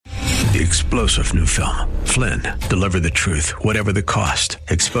The explosive new film, Flynn, deliver the truth, whatever the cost,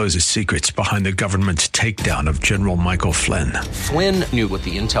 exposes secrets behind the government's takedown of General Michael Flynn. Flynn knew what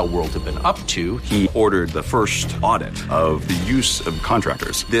the intel world had been up to. He ordered the first audit of the use of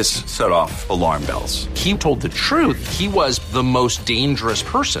contractors. This set off alarm bells. He told the truth. He was the most dangerous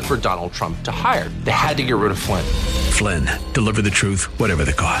person for Donald Trump to hire. They had to get rid of Flynn. Flynn, deliver the truth, whatever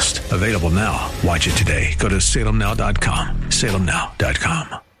the cost. Available now. Watch it today. Go to salemnow.com.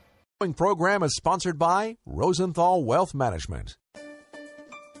 salemnow.com. The program is sponsored by Rosenthal Wealth Management.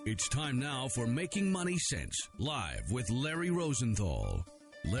 It's time now for Making Money Sense, live with Larry Rosenthal.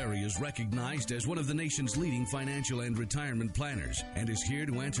 Larry is recognized as one of the nation's leading financial and retirement planners and is here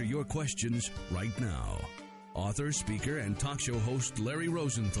to answer your questions right now. Author, speaker, and talk show host Larry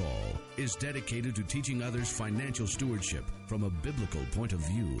Rosenthal is dedicated to teaching others financial stewardship from a biblical point of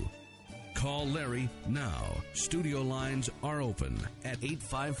view. Call Larry now. Studio lines are open at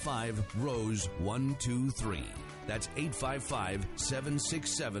 855-ROSE-123. That's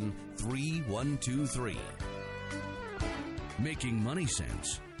 855-767-3123. Making Money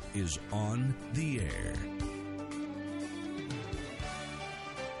Sense is on the air.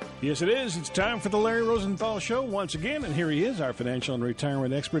 Yes, it is. It's time for the Larry Rosenthal Show once again, and here he is, our financial and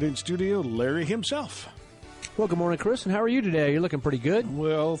retirement expert in studio, Larry himself. Well, good morning, Chris, and how are you today? You're looking pretty good.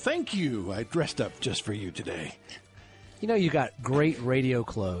 Well, thank you. I dressed up just for you today. You know, you got great radio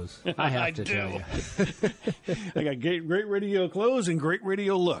clothes. I have to tell you. I got great radio clothes and great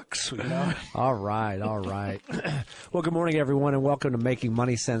radio looks. You know? All right. Well, good morning, everyone, and welcome to Making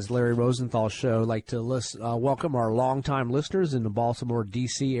Money Sense, Larry Rosenthal Show. I'd like to welcome our longtime listeners in the Baltimore,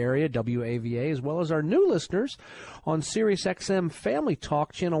 D.C. area, WAVA, as well as our new listeners on Sirius XM Family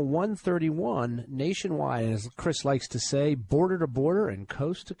Talk, Channel 131, nationwide. As Chris likes to say, border to border and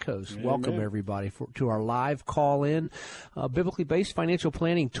coast to coast. Amen. Welcome, everybody, to our live call-in. Biblically based financial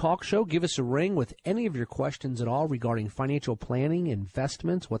planning talk show. Give us a ring with any of your questions at all regarding financial planning,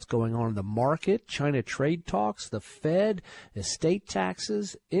 investments, what's going on in the market, China trade talks, the Fed, estate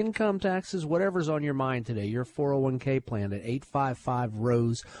taxes, income taxes, whatever's on your mind today. Your 401k plan at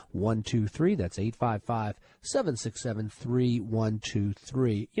 855-ROSE-123. That's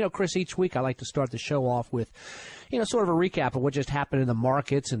 855-767-3123. You know, Chris, each week I like to start the show off with, sort of a recap of what just happened in the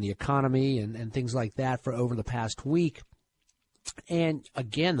markets and the economy and things like that for over the past week. And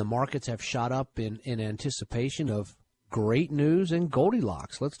again, the markets have shot up in anticipation of great news and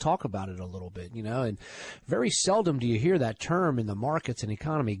Goldilocks. Let's talk about it a little bit, and very seldom do you hear that term in the markets and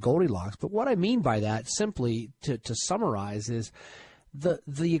economy, Goldilocks. But what I mean by that, simply to summarize, is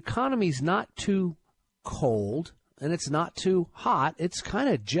the economy's not too cold and it's not too hot. It's kind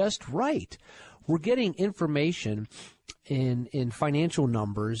of just right. We're getting information in financial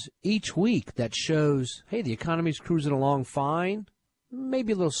numbers each week that shows, hey, the economy's cruising along fine,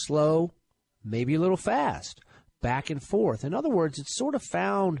 maybe a little slow, maybe a little fast, back and forth. In other words, it's sort of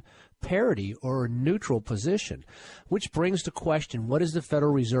found parity or a neutral position, which brings to question, what is the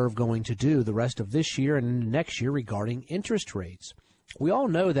Federal Reserve going to do the rest of this year and next year regarding interest rates? We all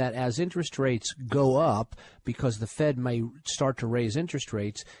know that as interest rates go up, because the Fed may start to raise interest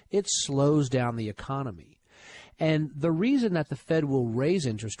rates, it slows down the economy. And the reason that the Fed will raise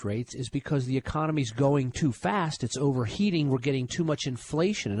interest rates is because the economy's going too fast. It's overheating. We're getting too much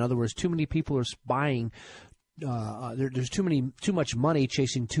inflation. In other words, too many people are buying. There's too much money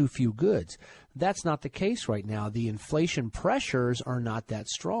chasing too few goods. That's not the case right now. The inflation pressures are not that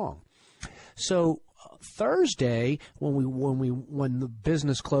strong. So Thursday, when the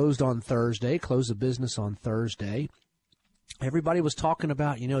business closed the business on Thursday, everybody was talking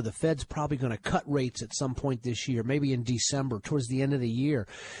about, the Fed's probably going to cut rates at some point this year, maybe in December, towards the end of the year.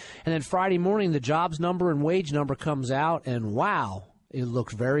 And then Friday morning, the jobs number and wage number comes out, and wow, it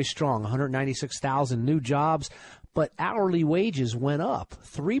looked very strong, 196,000 new jobs. But hourly wages went up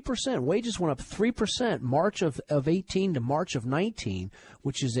 3%. Wages went up 3% March of 18 to March of 19,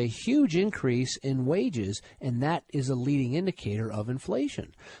 which is a huge increase in wages, and that is a leading indicator of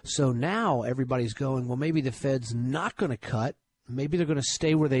inflation. So now everybody's going, well, maybe the Fed's not going to cut. Maybe they're going to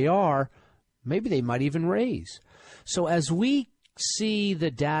stay where they are. Maybe they might even raise. So as we see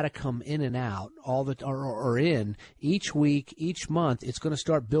the data come in and out or in each week, each month, it's going to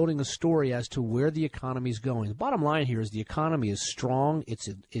start building a story as to where the economy is going. The bottom line here is the economy is strong, it's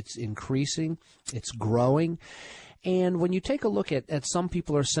increasing, it's growing. And when you take a look at some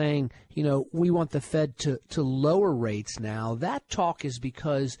people are saying, we want the Fed to lower rates now, that talk is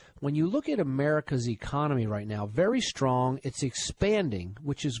because when you look at America's economy right now, very strong, it's expanding,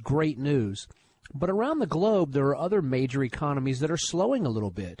 which is great news. But around the globe, there are other major economies that are slowing a little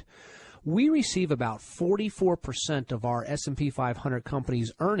bit. we receive about 44% of our S&P 500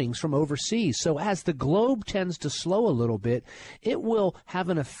 companies' earnings from overseas. So as the globe tends to slow a little bit, it will have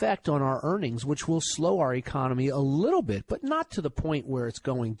an effect on our earnings, which will slow our economy a little bit, but not to the point where it's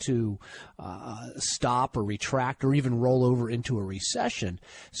going to stop or retract or even roll over into a recession.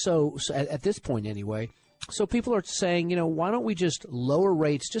 So at this point anyway, so people are saying, why don't we just lower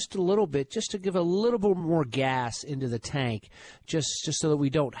rates just a little bit, just to give a little bit more gas into the tank, just so that we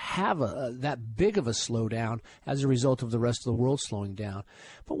don't have that big of a slowdown as a result of the rest of the world slowing down.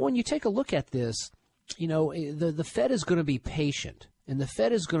 But when you take a look at this, the Fed is going to be patient. And the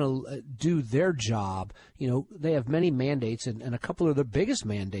Fed is going to do their job. They have many mandates, and a couple of the biggest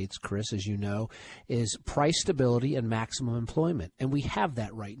mandates, Chris, as you know, is price stability and maximum employment. And we have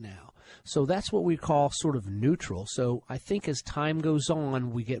that right now. So that's what we call sort of neutral. So I think as time goes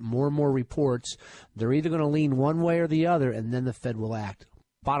on, we get more and more reports. They're either going to lean one way or the other, and then the Fed will act.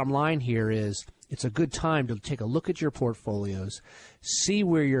 Bottom line here is it's a good time to take a look at your portfolios, see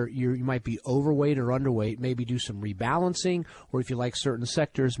where you might be overweight or underweight, maybe do some rebalancing, or if you like certain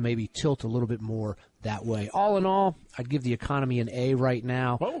sectors, maybe tilt a little bit more that way. All in all, I'd give the economy an A right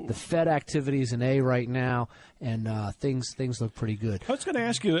now. Whoa. The Fed activity is an A right now, and things look pretty good. I was going to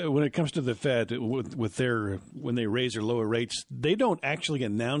ask you, when it comes to the Fed, with their when they raise or lower rates, they don't actually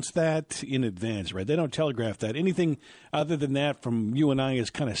announce that in advance, right? They don't telegraph that. Anything other than that from you and I is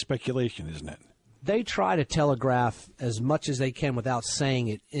kind of speculation, isn't it? They try to telegraph as much as they can without saying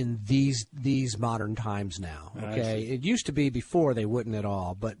it in these modern times now. Okay, it used to be before they wouldn't at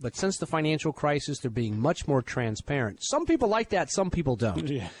all, but since the financial crisis, they're being much more transparent. Some people like that, some people don't.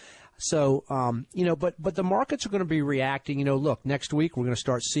 Yeah. So, but the markets are going to be reacting. Look, next week we're going to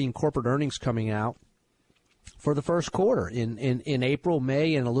start seeing corporate earnings coming out for the first quarter. In April,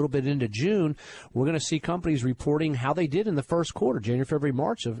 May, and a little bit into June, we're going to see companies reporting how they did in the first quarter, January, February,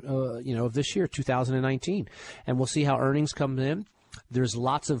 March of this year, 2019. And we'll see how earnings come in. There's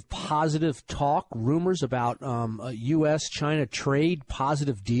lots of positive talk, rumors about a U.S.-China trade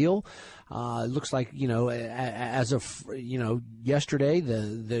positive deal. It looks like, as of, yesterday,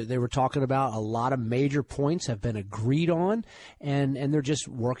 they were talking about a lot of major points have been agreed on, and they're just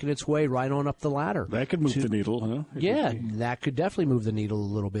working its way right on up the ladder. That could move the needle, huh? Yeah, that could definitely move the needle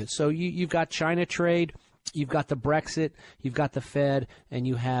a little bit. So you've got China trade. You've got the Brexit, you've got the Fed, and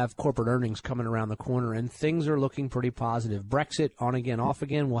you have corporate earnings coming around the corner, and things are looking pretty positive. Brexit, on again, off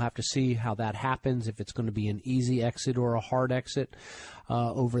again. We'll have to see how that happens, if it's going to be an easy exit or a hard exit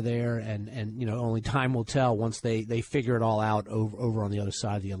over there, and only time will tell once they figure it all out over on the other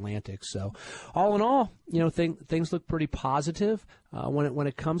side of the Atlantic. So all in all, things look pretty positive when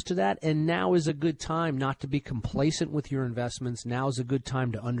it comes to that, and now is a good time not to be complacent with your investments. Now is a good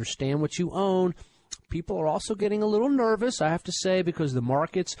time to understand what you own. People are also getting a little nervous, I have to say, because the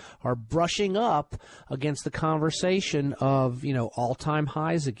markets are brushing up against the conversation of, all-time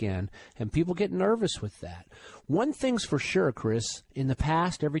highs again, and people get nervous with that. One thing's for sure, Chris, in the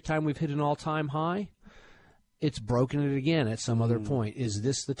past, every time we've hit an all-time high, it's broken it again at some other point. Is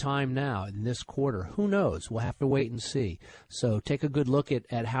this the time now in this quarter? Who knows? We'll have to wait and see. So take a good look at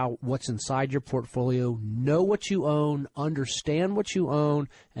what's inside your portfolio. Know what you own, understand what you own,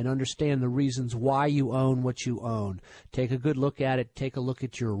 and understand the reasons why you own what you own. Take a good look at it. Take a look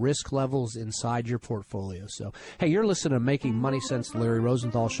at your risk levels inside your portfolio. So, hey, you're listening to Making Money Sense, the Larry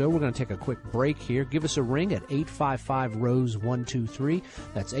Rosenthal Show. We're going to take a quick break here. Give us a ring at 855-ROSE-123.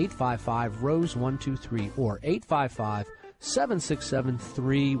 That's 855-ROSE-123 or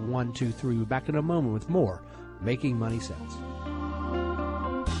 855-767-3123. We're back in a moment with more Making Money Sense.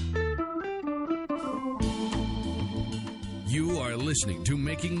 You are listening to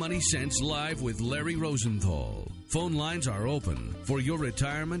Making Money Sense live with Larry Rosenthal. Phone lines are open for your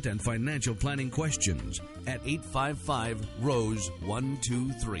retirement and financial planning questions at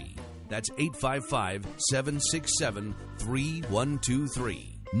 855-ROSE-123. That's 855-767-3123.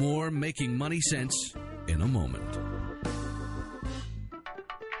 More Making Money Sense in a moment.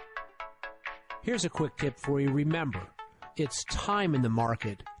 Here's a quick tip for you. Remember, it's time in the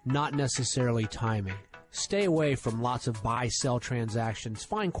market, not necessarily timing. Stay away from lots of buy-sell transactions.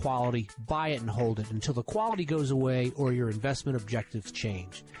 Find quality, buy it and hold it until the quality goes away or your investment objectives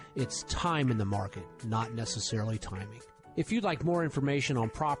change. It's time in the market, not necessarily timing. If you'd like more information on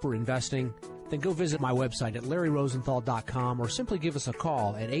proper investing, then go visit my website at LarryRosenthal.com or simply give us a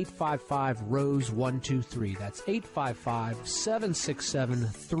call at 855-ROSE-123. That's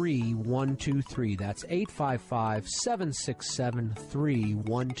 855-767-3123. That's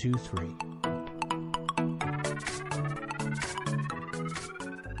 855-767-3123.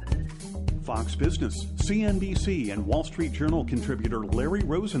 Fox Business, CNBC, and Wall Street Journal contributor Larry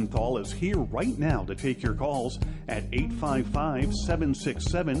Rosenthal is here right now to take your calls at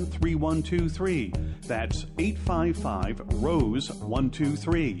 855-767-3123. That's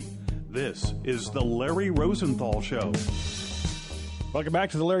 855-ROSE-123. This is the Larry Rosenthal Show. Welcome back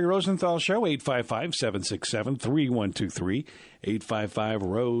to the Larry Rosenthal Show, 855-767-3123,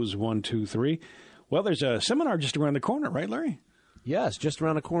 855-ROSE-123. Well, there's a seminar just around the corner, right, Larry? Yes, just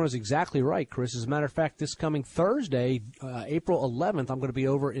around the corner is exactly right, Chris. As a matter of fact, this coming Thursday, April 11th, I'm going to be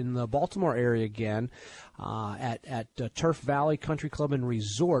over in the Baltimore area again at Turf Valley Country Club and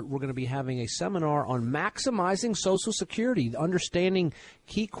Resort. We're going to be having a seminar on maximizing Social Security, understanding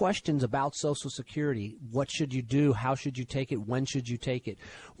key questions about Social Security. What should you do? How should you take it? When should you take it?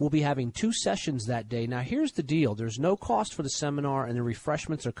 We'll be having 2 sessions that day. Now, here's the deal. There's no cost for the seminar, and the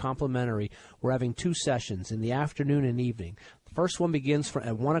refreshments are complimentary. We're having 2 sessions in the afternoon and evening. First one begins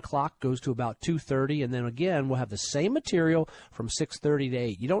at 1 o'clock, goes to about 2:30, and then again we'll have the same material from 6:30 to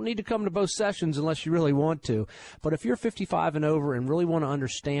 8. You don't need to come to both sessions unless you really want to, but if you're 55 and over and really want to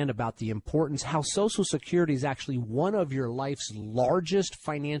understand about the importance, how Social Security is actually one of your life's largest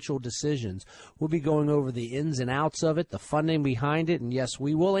financial decisions, we'll be going over the ins and outs of it, the funding behind it, and yes,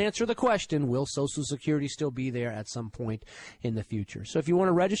 we will answer the question, will Social Security still be there at some point in the future? So if you want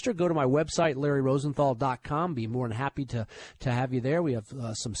to register, go to my website, LarryRosenthal.com. Be more than happy to have you there. We have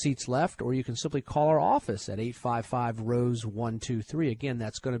some seats left, or you can simply call our office at 855-ROSE-123. Again,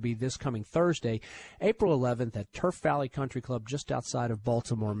 that's going to be this coming Thursday, April 11th at Turf Valley Country Club just outside of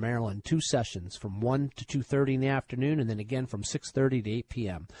Baltimore, Maryland. 2 sessions from 1 to 2:30 in the afternoon, and then again from 6:30 to 8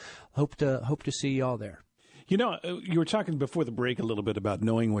 p.m. Hope to see you all there. You know, you were talking before the break a little bit about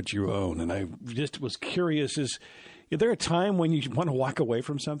knowing what you own, and I just was curious, is there a time when you want to walk away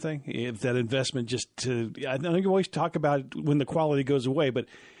from something? If that investment I know you always talk about when the quality goes away, but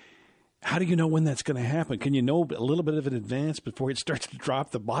how do you know when that's going to happen? Can you know a little bit of it in advance before it starts to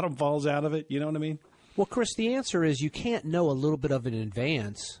drop, the bottom falls out of it? You know what I mean? Well, Chris, the answer is you can't know a little bit of it in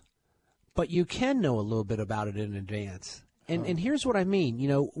advance, but you can know a little bit about it in advance. And here's what I mean. You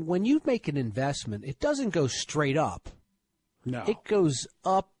know, when you make an investment, it doesn't go straight up. No. It goes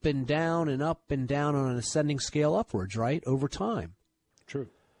up and down on an ascending scale upwards, right, over time. True.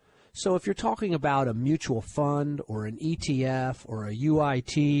 So if you're talking about a mutual fund or an ETF or a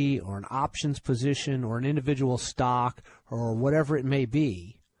UIT or an options position or an individual stock or whatever it may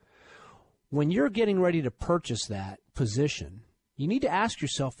be, when you're getting ready to purchase that position, you need to ask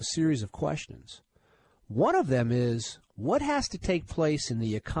yourself a series of questions. One of them is, what has to take place in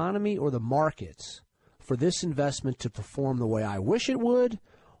the economy or the markets for this investment to perform the way I wish it would,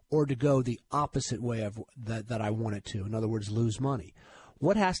 or to go the opposite way of that I want it to? In other words, lose money.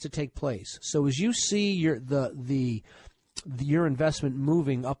 What has to take place? So as you see your investment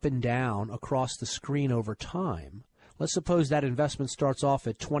moving up and down across the screen over time, let's suppose that investment starts off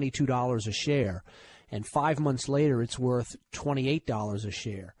at $22 a share, and 5 months later it's worth $28 a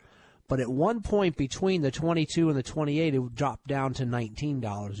share. But at one point between the 22 and the 28, it dropped down to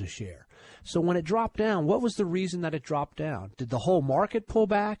 $19 a share. So when it dropped down, what was the reason that it dropped down? Did the whole market pull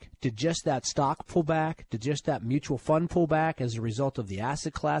back? Did just that stock pull back? Did just that mutual fund pull back as a result of the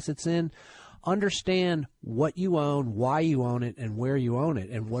asset class it's in? Understand what you own, why you own it, and where you own it,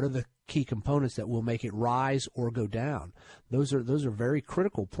 and what are the key components that will make it rise or go down. Those are very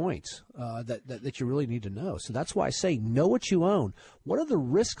critical points that you really need to know. So that's why I say know what you own. What are the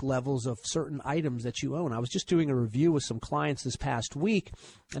risk levels of certain items that you own? I was just doing a review with some clients this past week,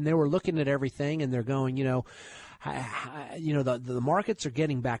 and they were looking at everything, and they're going, the markets are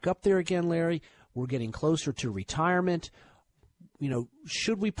getting back up there again, Larry. We're getting closer to retirement.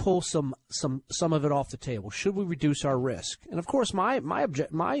 Should we pull some of it off the table? Should we reduce our risk? And of course, my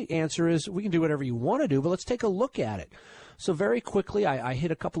answer is we can do whatever you want to do, but let's take a look at it. So very quickly, I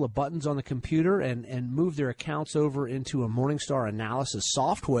hit a couple of buttons on the computer and moved their accounts over into a Morningstar analysis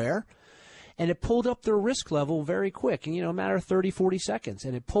software, and it pulled up their risk level very quick, in a matter of 30, 40 seconds,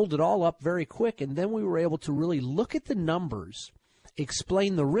 and it pulled it all up very quick, and then we were able to really look at the numbers,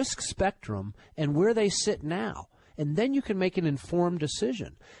 explain the risk spectrum, and where they sit now. And then you can make an informed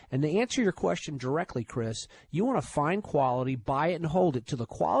decision. And to answer your question directly, Chris, you want to find quality, buy it and hold it till the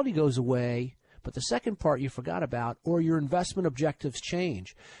quality goes away, but the second part you forgot about, or your investment objectives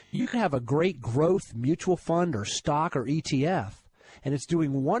change. You can have a great growth mutual fund or stock or ETF, and it's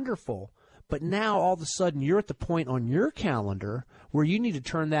doing wonderful, but now all of a sudden you're at the point on your calendar where you need to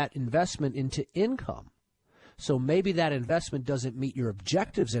turn that investment into income. So maybe that investment doesn't meet your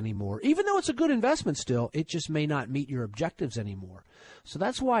objectives anymore. Even though it's a good investment still, it just may not meet your objectives anymore. So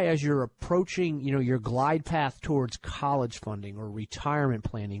that's why as you're approaching, your glide path towards college funding or retirement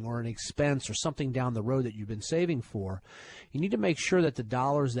planning or an expense or something down the road that you've been saving for, you need to make sure that the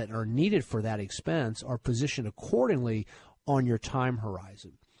dollars that are needed for that expense are positioned accordingly on your time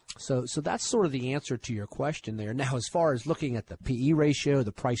horizon. So that's sort of the answer to your question there. Now, as far as looking at the PE ratio,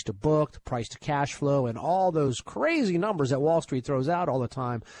 the price to book, the price to cash flow, and all those crazy numbers that Wall Street throws out all the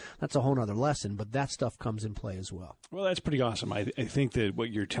time, that's a whole other lesson, but that stuff comes in play as well. Well, that's pretty awesome. I think that what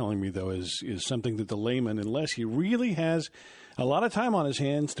you're telling me, though, is something that the layman, unless he really has a lot of time on his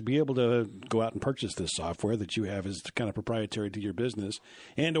hands to be able to go out and purchase this software that you have as kind of proprietary to your business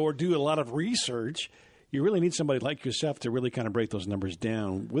and or do a lot of research, you really need somebody like yourself to really kind of break those numbers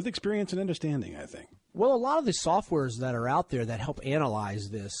down with experience and understanding, I think. Well, a lot of the softwares that are out there that help analyze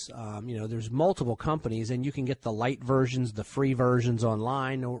this, there's multiple companies, and you can get the light versions, the free versions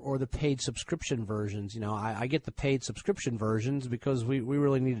online, or the paid subscription versions. I get the paid subscription versions because we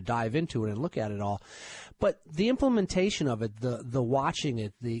really need to dive into it and look at it all. But the implementation of it, the watching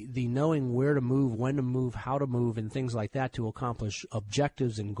it, the knowing where to move, when to move, how to move, and things like that to accomplish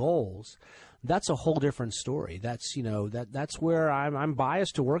objectives and goals, that's a whole different story. That's that's where I'm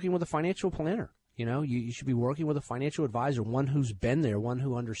biased to working with a financial planner. You should be working with a financial advisor, one who's been there, one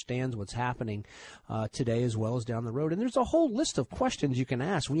who understands what's happening today as well as down the road. And there's a whole list of questions you can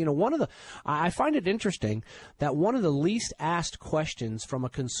ask. I find it interesting that one of the least asked questions from a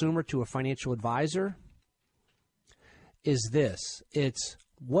consumer to a financial advisor is this. It's,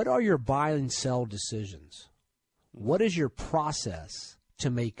 what are your buy and sell decisions? What is your process to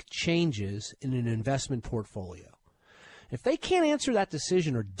make changes in an investment portfolio? If they can't answer that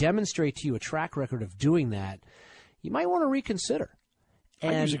decision or demonstrate to you a track record of doing that, you might want to reconsider.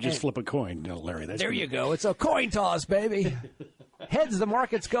 I usually just flip a coin, Larry. There you go. It's a coin toss, baby. Heads, the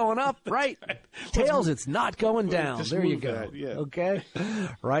market's going up, right? Tails, it's not going down. There you go. That, yeah. Okay?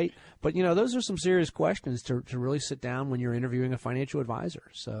 Right? But, those are some serious questions to really sit down when you're interviewing a financial advisor.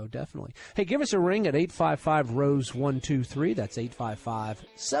 So definitely. Hey, give us a ring at 855-ROSE-123. That's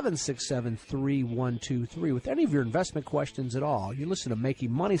 855-767-3123 with any of your investment questions at all. You listen to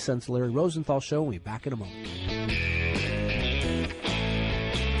Making Money Sense, Larry Rosenthal Show. We'll be back in a moment.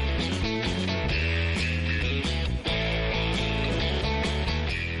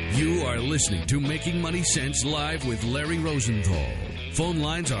 You are listening to Making Money Sense live with Larry Rosenthal. Phone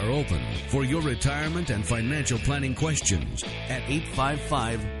lines are open for your retirement and financial planning questions at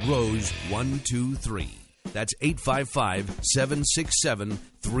 855-ROSE-123. That's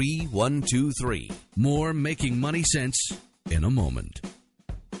 855-767-3123. More Making Money Sense in a moment.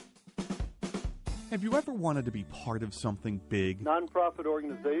 Have you ever wanted to be part of something big? Nonprofit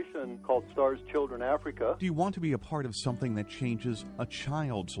organization called Stars Children Africa. Do you want to be a part of something that changes a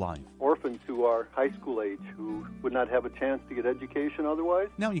child's life? Orphans who are high school age who would not have a chance to get education otherwise.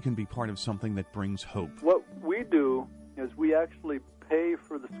 Now you can be part of something that brings hope. What we do is we actually pay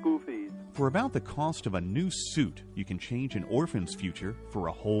for the school fees. For about the cost of a new suit, you can change an orphan's future for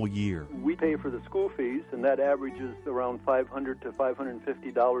a whole year. We pay for the school fees, and that averages around $500 to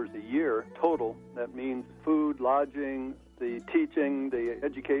 $550 a year total. That means food, lodging, the teaching, the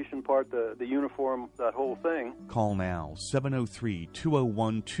education part, the uniform, that whole thing. Call now,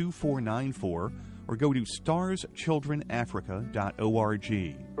 703-201-2494, or go to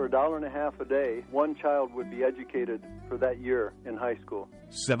starschildrenafrica.org. For $1.50 a day, one child would be educated for that year in high school.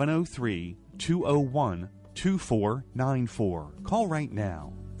 703-201-2494. Call right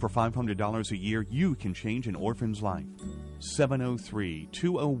now. For $500 a year, you can change an orphan's life.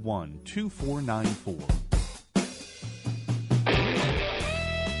 703-201-2494.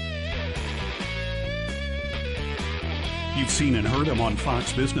 You've seen and heard him on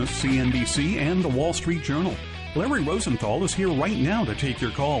Fox Business, CNBC, and The Wall Street Journal. Larry Rosenthal is here right now to take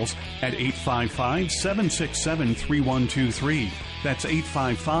your calls at 855-767-3123. That's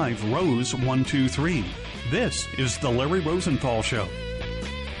 855-ROSE-123. This is The Larry Rosenthal Show.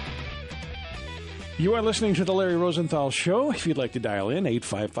 You are listening to The Larry Rosenthal Show. If you'd like to dial in,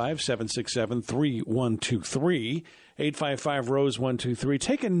 855-767-3123. 855-ROSE-123.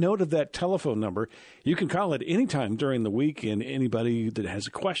 Take a note of that telephone number. You can call it anytime during the week, and anybody that has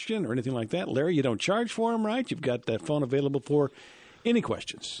a question or anything like that. Larry, you don't charge for them, right? You've got that phone available for Any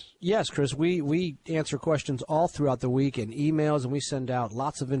questions? Yes, Chris, we answer questions all throughout the week in emails, and we send out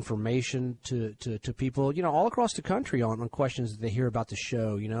lots of information to people, all across the country on questions that they hear about the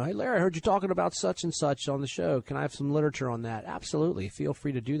show. Hey, Larry, I heard you talking about such and such on the show. Can I have some literature on that? Absolutely. Feel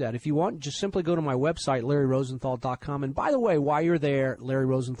free to do that. If you want, just simply go to my website, LarryRosenthal.com. And by the way, while you're there,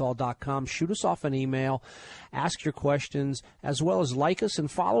 LarryRosenthal.com, shoot us off an email, ask your questions, as well as like us and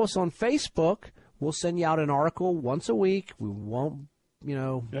follow us on Facebook. We'll send you out an article once a week. We won't, You're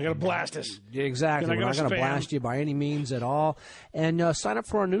not going to blast us. Exactly. We're not going to blast you by any means at all. And sign up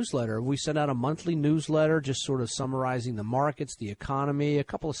for our newsletter. We send out a monthly newsletter just sort of summarizing the markets, the economy, a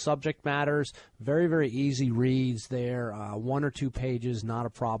couple of subject matters. Very, very easy reads there. 1 or 2 pages, not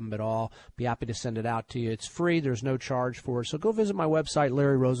a problem at all. Be happy to send it out to you. It's free. There's no charge for it. So go visit my website,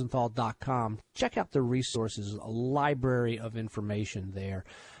 LarryRosenthal.com. Check out the resources, a library of information there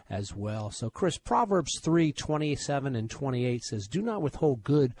as well. So, Chris, Proverbs 3:27 and 28 says, "Do not withhold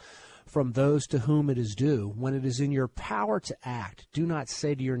good from those to whom it is due. When it is in your power to act, do not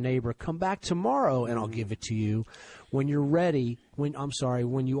say to your neighbor, 'Come back tomorrow and I'll give it to you,' when you're ready, when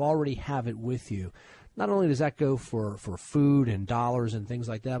you already have it with you." Not only does that go for food and dollars and things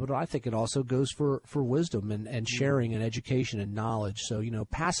like that, but I think it also goes for wisdom and sharing and education and knowledge. So,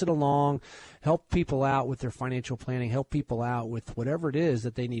 pass it along, help people out with their financial planning, help people out with whatever it is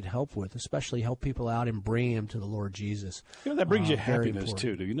that they need help with, especially help people out and bring them to the Lord Jesus. That brings you happiness,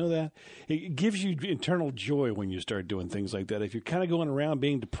 too. Do you know that? It gives you internal joy when you start doing things like that. If you're kind of going around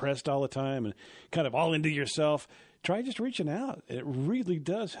being depressed all the time and kind of all into yourself, try just reaching out. It really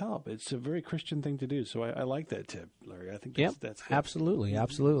does help. It's a very Christian thing to do. So I like that tip, Larry. I think that's good. Absolutely,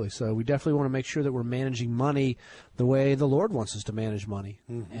 absolutely. So we definitely want to make sure that we're managing money the way the Lord wants us to manage money,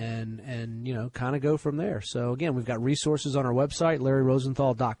 and kind of go from there. So again, we've got resources on our website,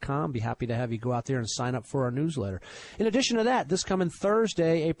 LarryRosenthal.com. Be happy to have you go out there and sign up for our newsletter. In addition to that, this coming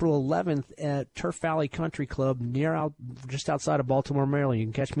Thursday, April 11th, at Turf Valley Country Club, just outside of Baltimore, Maryland, you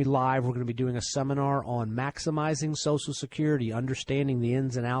can catch me live. We're going to be doing a seminar on maximizing Social Security, understanding the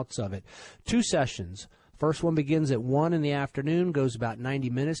ins and outs of it. 2 sessions. First one begins at 1 in the afternoon, goes about 90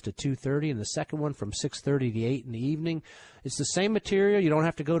 minutes to 2:30, and the second one from 6:30 to 8 in the evening. It's the same material. You don't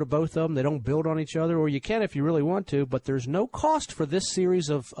have to go to both of them. They don't build on each other, or you can if you really want to, but there's no cost for this series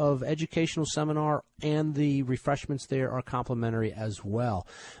of educational seminar, and the refreshments there are complimentary as well.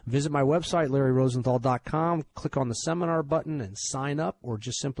 Visit my website, LarryRosenthal.com, click on the seminar button and sign up, or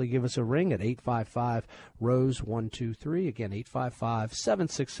just simply give us a ring at 855-ROSE-123. Again,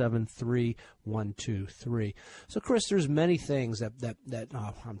 855-767-3123. So, Chris, there's many things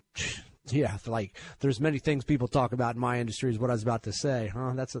there's many things people talk about in my industry is what I was about to say.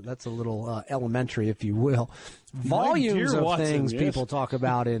 That's a little elementary, if you will. Volumes of things people talk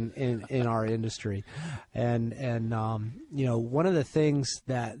about in our industry, and one of the things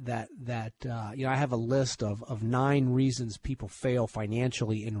that I have a list of 9 reasons people fail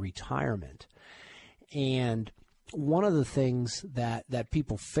financially in retirement, and one of the things that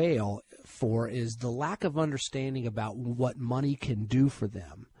people fail for is the lack of understanding about what money can do for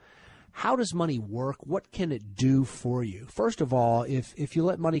them. How does money work? What can it do for you? First of all, if you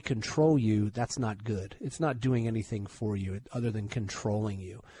let money control you, that's not good. It's not doing anything for you other than controlling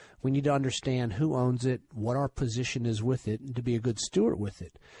you. We need to understand who owns it, what our position is with it, and to be a good steward with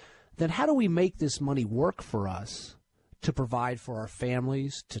it. Then how do we make this money work for us to provide for our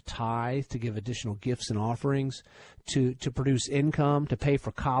families, to tithe, to give additional gifts and offerings, to produce income, to pay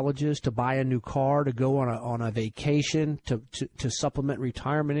for colleges, to buy a new car, to go on a vacation, to supplement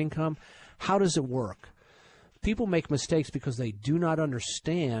retirement income? How does it work? People make mistakes because they do not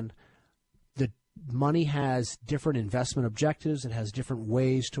understand that money has different investment objectives. It has different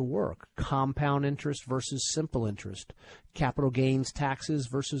ways to work. Compound interest versus simple interest. Capital gains taxes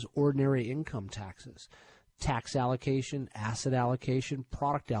versus ordinary income taxes. Tax allocation, asset allocation,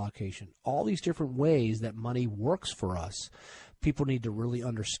 product allocation, all these different ways that money works for us. People need to really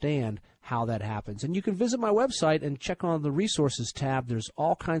understand how that happens. And you can visit my website and check on the resources tab. There's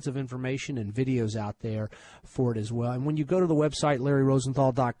all kinds of information and videos out there for it as well. And when you go to the website,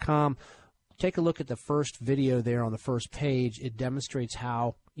 LarryRosenthal.com, take a look at the first video there on the first page. It demonstrates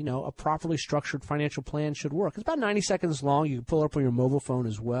how a properly structured financial plan should work. It's about 90 seconds long. You can pull it up on your mobile phone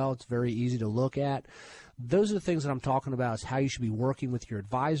as well. It's very easy to look at. Those are the things that I'm talking about, is how you should be working with your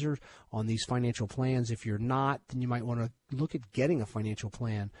advisor on these financial plans. If you're not, then you might want to look at getting a financial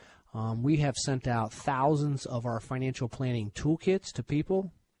plan. We have sent out thousands of our financial planning toolkits to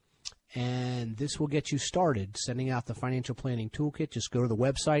people, and this will get you started sending out the financial planning toolkit. Just go to the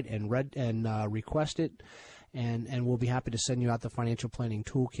website and request it. and we'll be happy to send you out the financial planning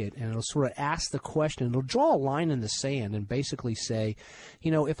toolkit, and it'll sort of ask the question. It'll draw a line in the sand and basically say,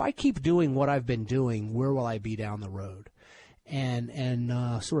 if I keep doing what I've been doing, where will I be down the road? And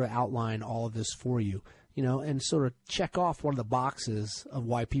sort of outline all of this for you. And sort of check off one of the boxes of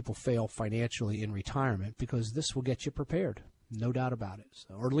why people fail financially in retirement, because this will get you prepared. No doubt about it.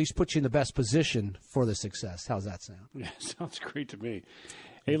 So, or at least put you in the best position for the success. How's that sound? Yeah, sounds great to me.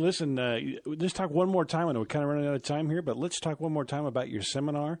 Hey, listen, let's talk one more time. I know we're kind of running out of time here, but let's talk one more time about your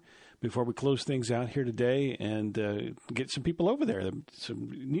seminar before we close things out here today and get some people over there.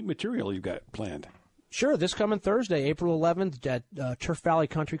 Some neat material you've got planned. Sure. This coming Thursday, April 11th, at Turf Valley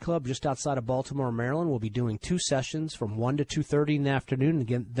Country Club, just outside of Baltimore, Maryland. We'll be doing 2 sessions from 1 to 2:30 in the afternoon,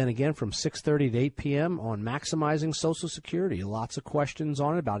 and then again from 6:30 to 8 p.m. on maximizing Social Security. Lots of questions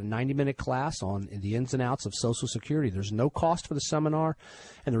on it, about a 90-minute class on the ins and outs of Social Security. There's no cost for the seminar,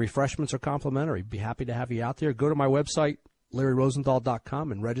 and the refreshments are complimentary. Be happy to have you out there. Go to my website,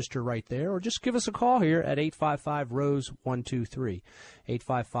 LarryRosenthal.com, and register right there, or just give us a call here at 855-ROSE-123,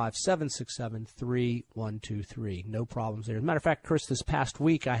 855-767-3123. No problems there. As a matter of fact, Chris, this past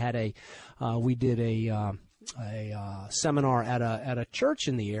week I had we did a seminar at a church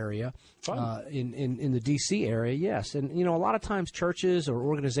in the area, in the D.C. area, yes. And, a lot of times churches or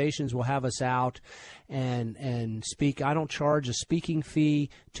organizations will have us out and speak. I don't charge a speaking fee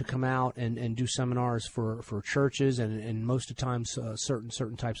to come out and do seminars for churches and most of the times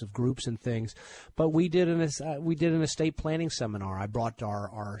certain types of groups and things. But we did an estate planning seminar. I brought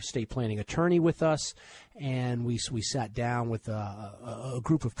our estate planning attorney with us, and we sat down with a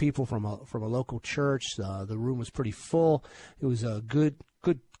group of people from a local church. The room was pretty full. It was a good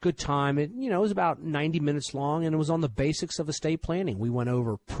time. It was about 90 minutes long, and it was on the basics of estate planning. We went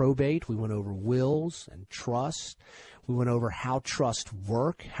over probate, we went over wills and trust. We went over how trusts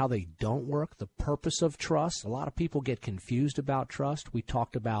work, how they don't work, the purpose of trust. A lot of people get confused about trust. We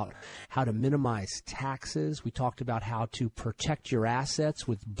talked about how to minimize taxes. We talked about how to protect your assets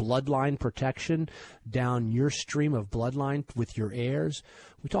with bloodline protection down your stream of bloodline with your heirs.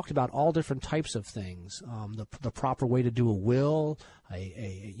 We talked about all different types of things, the proper way to do a will,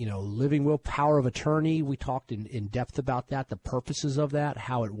 a living will, power of attorney. We talked in depth about that, the purposes of that,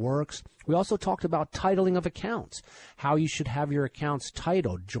 how it works. We also talked about titling of accounts, how you should have your accounts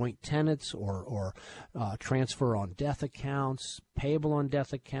titled, joint tenants or transfer on death accounts, payable on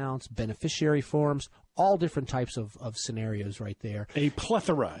death accounts, beneficiary forms, all different types of scenarios right there. A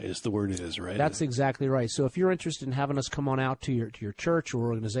plethora is the word it is, right? That's exactly right. So if you're interested in having us come on out to your church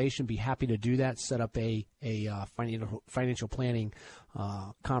or organization, be happy to do that, set up a financial planning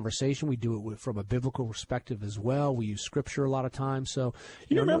conversation. We do it from a biblical perspective as well. We use scripture a lot of times. So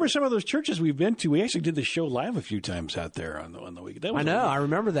you remember some of those churches we've been to? We actually did the show live a few times out there on the week. I know. I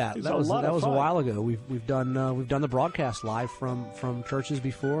remember that. That was a while ago. We've done the broadcast live from churches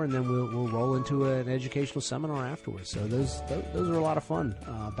before, and then we'll roll into an educational seminar afterwards. So those are a lot of fun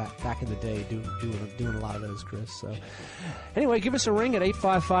back in the day doing a lot of those, Chris. So anyway, give us a ring at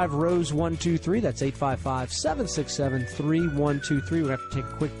 855-ROSE-123. That's 855-767-3123. We'll have to take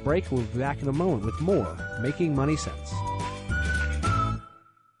a quick break. We'll be back in a moment with more Making Money Sense.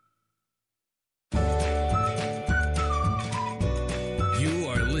 You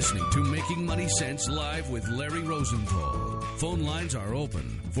are listening to Making Money Sense live with Larry Rosenthal. Phone lines are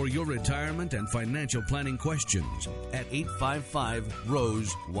open for your retirement and financial planning questions at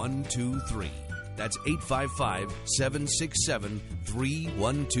 855-ROSE-123. That's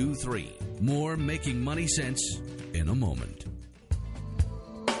 855-767-3123. More Making Money Sense in a moment.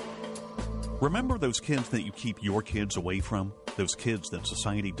 Remember those kids that you keep your kids away from? Those kids that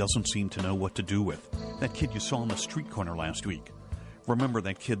society doesn't seem to know what to do with? That kid you saw on the street corner last week? Remember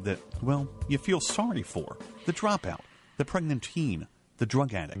that kid that, well, you feel sorry for? The dropout, the pregnant teen, the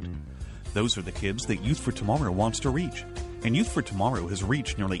drug addict. Those are the kids that Youth for Tomorrow wants to reach. And Youth for Tomorrow has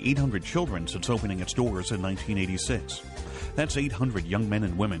reached nearly 800 children since opening its doors in 1986. That's 800 young men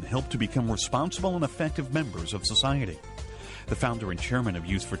and women helped to become responsible and effective members of society. The founder and chairman of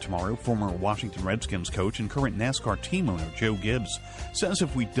Youth for Tomorrow, former Washington Redskins coach and current NASCAR team owner Joe Gibbs, says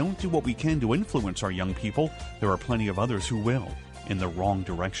if we don't do what we can to influence our young people, there are plenty of others who will, in the wrong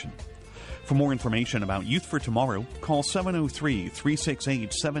direction. For more information about Youth for Tomorrow, call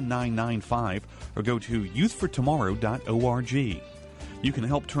 703-368-7995 or go to youthfortomorrow.org. You can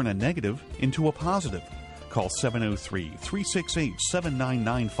help turn a negative into a positive. Call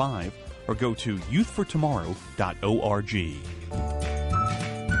 703-368-7995 or go to youthfortomorrow.org.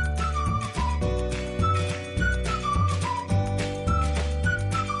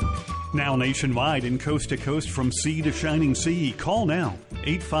 Now nationwide and coast to coast from sea to shining sea. Call now.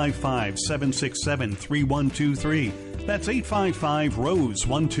 855-767-3123. That's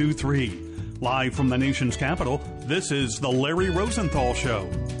 855-ROSE-123. Live from the nation's capital, this is The Larry Rosenthal Show.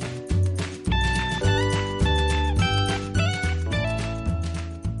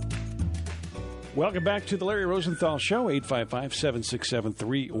 Welcome back to the Larry Rosenthal Show,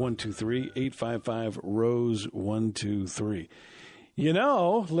 855-767-3123, 855-ROSE-123. You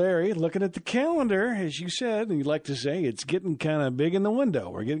know, Larry, looking at the calendar, as you said, and you like to say, it's getting kind of big in the window.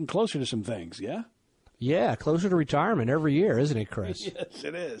 We're getting closer to some things, yeah? Yeah, closer to retirement every year, isn't it, Chris? Yes,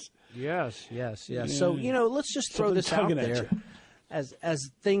 it is. Yes. Yeah. So, let's just throw this out there. As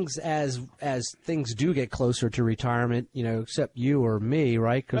things do get closer to retirement, except you or me,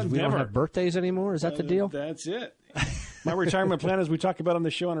 right? Because we don't have birthdays anymore. Is that the deal? That's it. My retirement plan, as we talk about on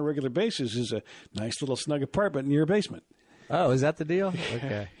the show on a regular basis, is a nice little snug apartment in your basement. Oh, is that the deal?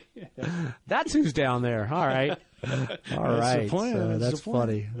 Okay. That's who's down there. All right. All right. So that's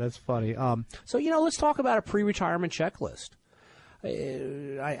funny. That's funny. So, let's talk about a pre-retirement checklist.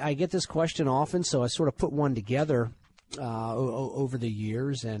 I get this question often, so I sort of put one together over the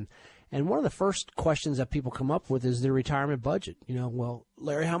years. And one of the first questions that people come up with is their retirement budget. Well,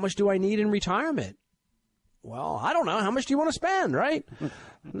 Larry, how much do I need in retirement? Well, I don't know. How much do you want to spend, right?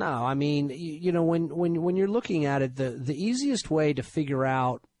 No, I mean, when you're looking at it, the easiest way to figure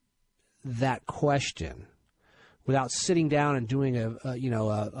out that question without sitting down and doing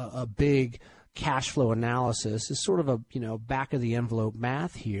a big cash flow analysis is sort of a back of the envelope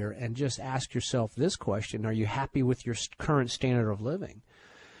math here, and just ask yourself this question: are you happy with your current standard of living?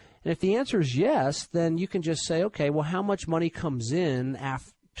 And if the answer is yes, then you can just say, okay, well, how much money comes in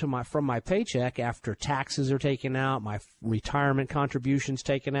from my paycheck after taxes are taken out, my retirement contributions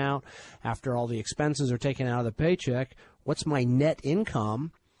taken out, after all the expenses are taken out of the paycheck? What's my net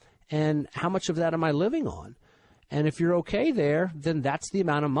income, and how much of that am I living on? And if you're okay there, then that's the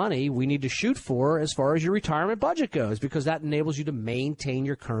amount of money we need to shoot for as far as your retirement budget goes, because that enables you to maintain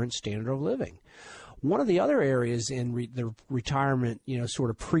your current standard of living. One of the other areas in the retirement,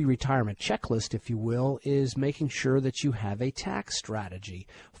 sort of pre-retirement checklist, if you will, is making sure that you have a tax strategy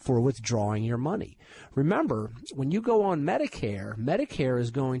for withdrawing your money. Remember, when you go on Medicare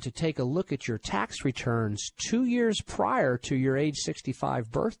is going to take a look at your tax returns 2 years prior to your age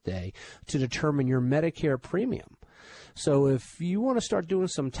 65 birthday to determine your Medicare premium. So if you want to start doing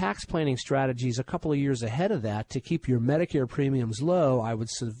some tax planning strategies a couple of years ahead of that to keep your Medicare premiums low, I would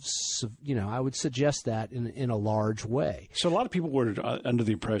suggest that in a large way. So a lot of people were under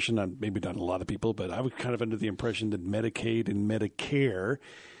the impression, maybe not a lot of people, but I was kind of under the impression that Medicaid and Medicare,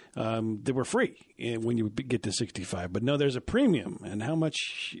 they were free when you get to 65. But no, there's a premium. And how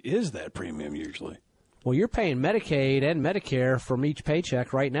much is that premium usually? Well, you're paying Medicaid and Medicare from each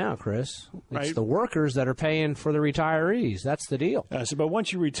paycheck right now, Chris. It's the workers that are paying for the retirees. That's the deal. But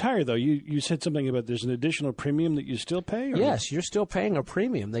once you retire, though, you said something about there's an additional premium that you still pay? Or? Yes, you're still paying a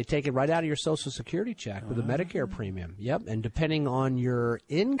premium. They take it right out of your Social Security check with a Medicare premium. Yep, and depending on your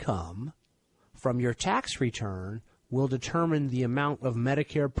income from your tax return will determine the amount of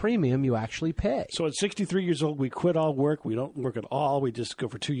Medicare premium you actually pay. So at 63 years old, we quit all work. We don't work at all. We just go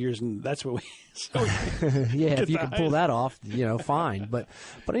for 2 years, and that's what we... Yeah, if you can pull that off, fine. But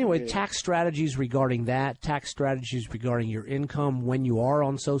anyway, tax strategies regarding that, tax strategies regarding your income when you are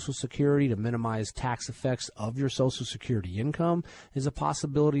on Social Security to minimize tax effects of your Social Security income is a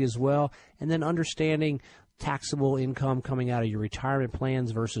possibility as well. And then understanding taxable income coming out of your retirement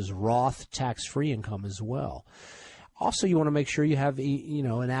plans versus Roth tax-free income as well. Also, you want to make sure you have,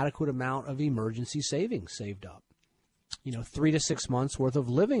 an adequate amount of emergency savings saved up. 3 to 6 months worth of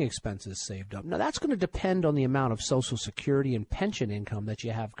living expenses saved up. Now, that's going to depend on the amount of Social Security and pension income that you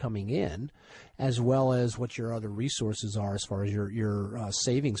have coming in, as well as what your other resources are as far as your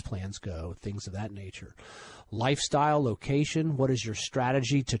savings plans go, things of that nature. Lifestyle, location, what is your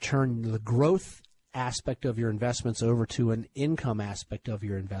strategy to turn the growth aspect of your investments over to an income aspect of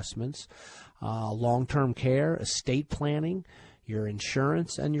your investments? Long-term care, estate planning, your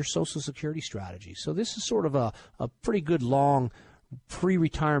insurance, and your Social Security strategy. So this is sort of a pretty good long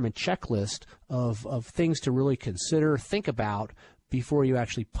pre-retirement checklist of things to really consider, think about before you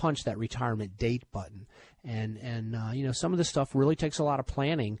actually punch that retirement date button. And some of this stuff really takes a lot of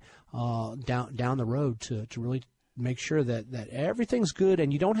planning down the road to really make sure that everything's good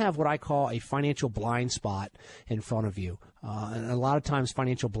and you don't have what I call a financial blind spot in front of you. And a lot of times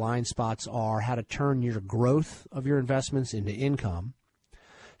financial blind spots are how to turn your growth of your investments into income,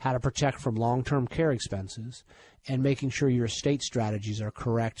 how to protect from long-term care expenses, and making sure your estate strategies are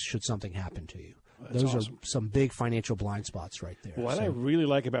correct should something happen to you. Those are some big financial blind spots right there. What I really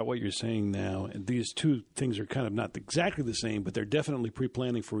like about what you're saying now, and these two things are kind of not exactly the same, but they're definitely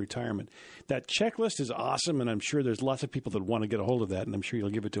pre-planning for retirement. That checklist is awesome, and I'm sure there's lots of people that want to get a hold of that, and I'm sure you'll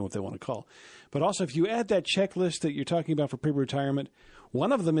give it to them if they want to call. But also, if you add that checklist that you're talking about for pre-retirement,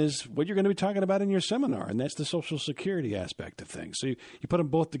 one of them is what you're going to be talking about in your seminar, and that's the Social Security aspect of things. So you put them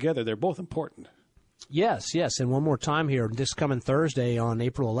both together. They're both important. Yes. And one more time here, this coming Thursday on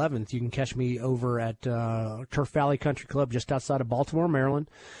April 11th, you can catch me over at Turf Valley Country Club just outside of Baltimore, Maryland.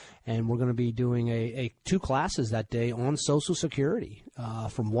 And we're going to be doing a 2 classes that day on Social Security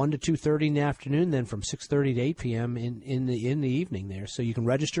from 1 to 2:30 in the afternoon, then from 6:30 to 8 p.m. in the evening there. So you can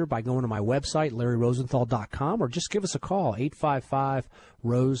register by going to my website, LarryRosenthal.com, or just give us a call,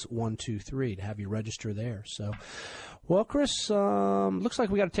 855-ROSE-123 to have you register there. So, well, Chris, looks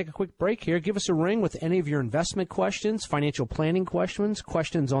like we got to take a quick break here. Give us a ring with any of your investment questions, financial planning questions,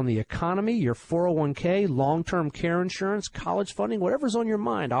 questions on the economy, your 401k, long-term care insurance, college funding, whatever's on your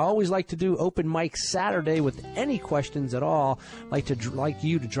mind. I always like to do open mic Saturday with any questions at all. Like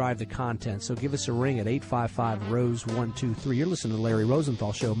you to drive the content. So give us a ring at 855-ROSE-123. You're listening to the Larry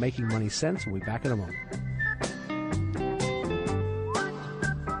Rosenthal Show, Making Money Sense. We'll be back in a moment.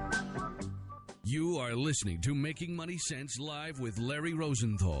 You are listening to Making Money Sense live with Larry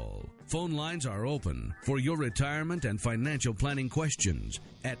Rosenthal. Phone lines are open for your retirement and financial planning questions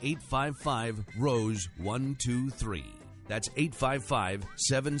at 855-ROSE-123. That's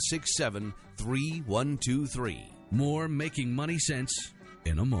 855-767-3123. More Making Money Sense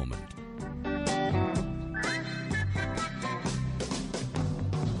in a moment.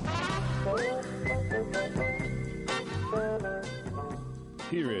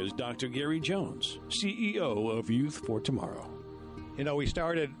 Here is Dr. Gary Jones, CEO of Youth for Tomorrow. You know, we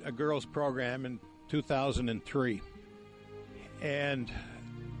started a girls program in 2003, and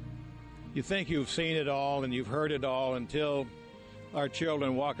you think you've seen it all and you've heard it all until our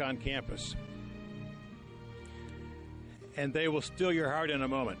children walk on campus. And they will steal your heart in a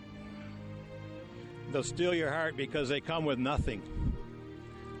moment. They'll steal your heart because they come with nothing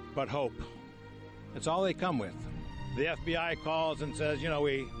but hope. That's all they come with. The FBI calls and says, you know,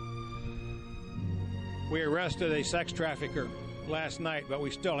 we arrested a sex trafficker last night, but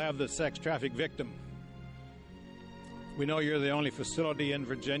we still have the sex traffic victim. We know you're the only facility in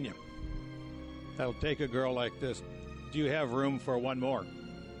Virginia that'll take a girl like this. Do you have room for one more?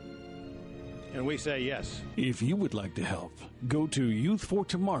 And we say yes. If you would like to help, go to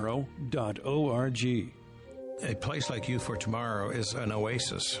youthfortomorrow.org. A place like Youth for Tomorrow is an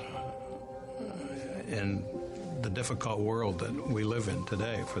oasis in the difficult world that we live in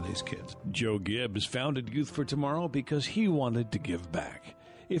today for these kids. Joe Gibbs founded Youth for Tomorrow because he wanted to give back.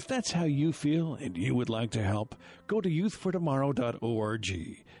 If that's how you feel and you would like to help, go to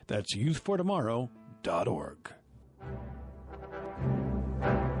youthfortomorrow.org. That's youthfortomorrow.org.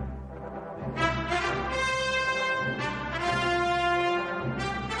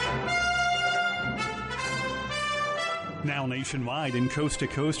 Now nationwide and coast to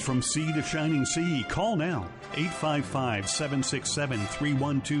coast from sea to shining sea. Call now.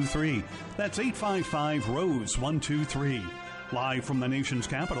 855-767-3123. That's 855-ROSE-123. Live from the nation's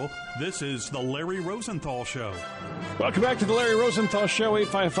capital, this is The Larry Rosenthal Show. Welcome back to The Larry Rosenthal Show.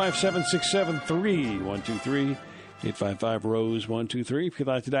 855-767-3123. 855-ROSE-123. If you'd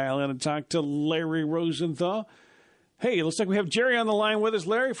like to dial in and talk to Larry Rosenthal. Hey, it looks like we have Jerry on the line with us.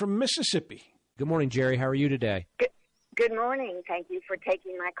 Larry from Mississippi. Good morning, Jerry. How are you today? Good morning. Thank you for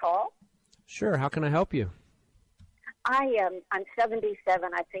taking my call. Sure. How can I help you? I'm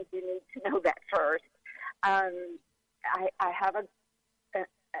 77. I think you need to know that first. I have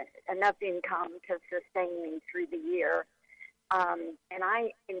enough income to sustain me through the year, and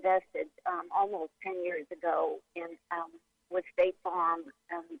I invested almost 10 years ago in with State Farm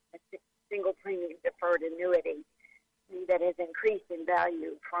a single premium deferred annuity that has increased in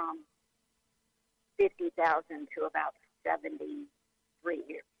value from $50,000 to about 73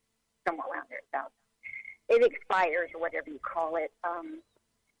 years, somewhere around there. It expires, or whatever you call it,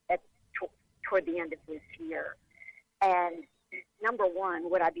 toward the end of this year. And number one,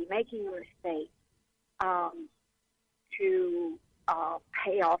 would I be making a mistake to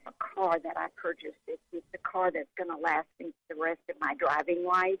pay off a car that I purchased? It's a car that's going to last me the rest of my driving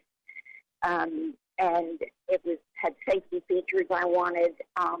life. And it had safety features I wanted.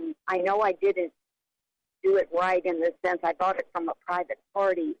 I know I didn't do it right in the sense I bought it from a private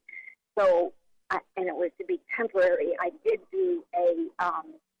party, and it was to be temporary. I did do a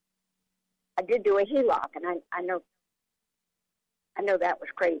HELOC, and I know that was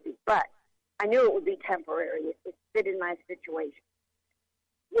crazy, but I knew it would be temporary. It fit in my situation.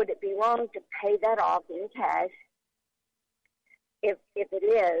 would it be wrong to pay that off in cash? If it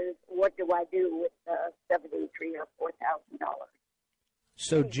is, what do I do with the $73,000 or $4,000?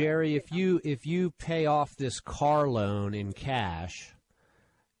 So, Jerry, if you pay off this car loan in cash,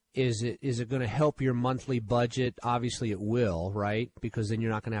 is it going to help your monthly budget? Obviously, it will, right? Because then you're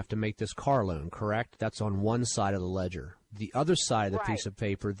not going to have to make this car loan, correct? That's on one side of the ledger. The other side of the piece of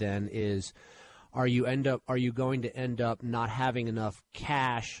paper then is, are you going to end up not having enough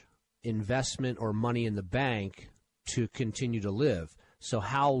cash, investment, or money in the bank to continue to live? So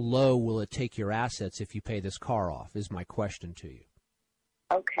how low will it take your assets if you pay this car off, is my question to you.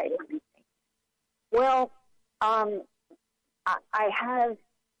 Okay, let me think. Well, I have,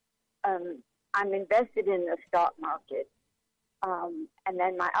 I'm invested in the stock market. And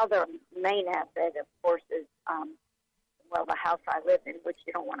then my other main asset, of course, is, the house I live in, which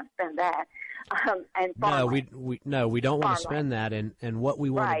you don't want to spend that. And we don't want to spend that. And what we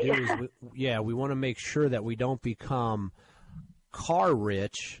want to do is, we want to make sure that we don't become car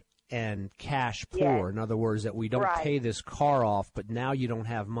rich and cash poor. In other words, that we don't pay this car off, but now you don't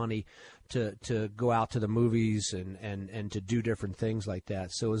have money to go out to the movies and to do different things like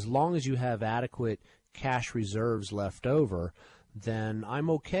that. So as long as you have adequate cash reserves left over, then I'm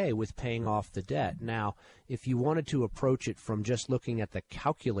okay with paying off the debt. Now, if you wanted to approach it from just looking at the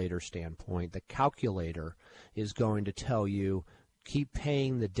calculator standpoint, the calculator is going to tell you keep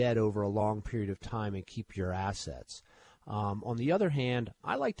paying the debt over a long period of time and keep your assets. On the other hand,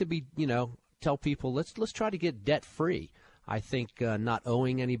 I like to be, tell people let's try to get debt free. I think not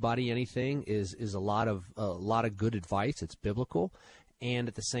owing anybody anything is a lot of good advice. It's biblical, and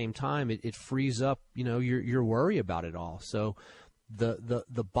at the same time, it frees up your worry about it all. So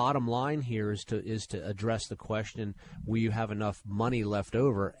the bottom line here is to address the question: will you have enough money left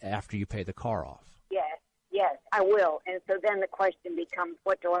over after you pay the car off? Yes, I will. And so then the question becomes,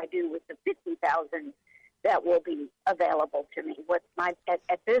 what do I do with the $50,000 that will be available to me? What's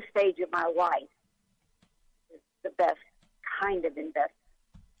at this stage of my life is the best kind of investment?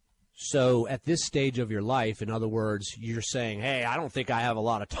 So at this stage of your life, in other words, you're saying, hey, I don't think I have a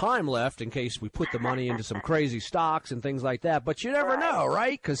lot of time left in case we put the money into some crazy stocks and things like that. But you never know,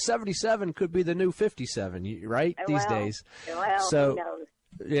 right? Because 77 could be the new 57, right, these days. Well, so, who knows?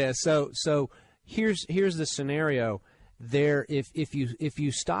 Yeah, so here's the scenario. If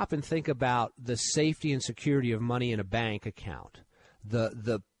you stop and think about the safety and security of money in a bank account,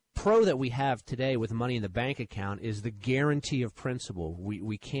 the pro that we have today with money in the bank account is the guarantee of principal.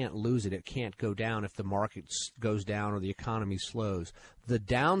 We can't lose it. It can't go down if the market goes down or the economy slows. The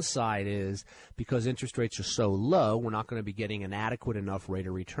downside is because interest rates are so low, we're not going to be getting an adequate enough rate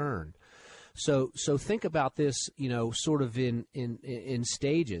of return. So think about this, sort of in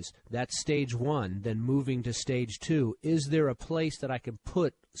stages. That's stage one, then moving to stage two. Is there a place that I can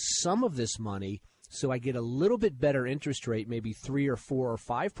put some of this money so I get a little bit better interest rate, maybe 3 or 4 or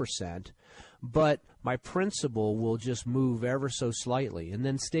 5%, but my principal will just move ever so slightly? And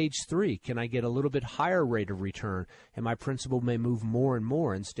then stage three, can I get a little bit higher rate of return, and my principal may move more and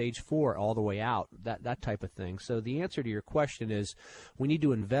more? And stage four, all the way out, that type of thing. So the answer to your question is we need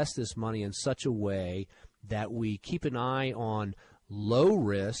to invest this money in such a way that we keep an eye on low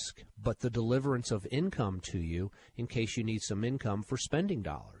risk, but the deliverance of income to you in case you need some income for spending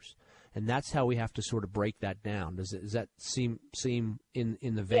dollars. And that's how we have to sort of break that down. Does that seem in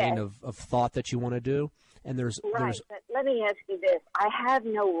the vein of thought that you want to do? And there's but let me ask you this: I have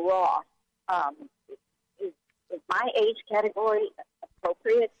no Roth. Is my age category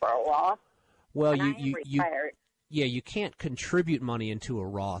appropriate for a Roth? Well, you can't contribute money into a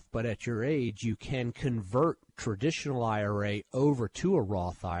Roth, but at your age, you can convert traditional IRA over to a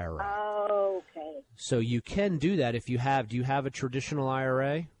Roth IRA. Oh, okay. So you can do that if you have. Do you have a traditional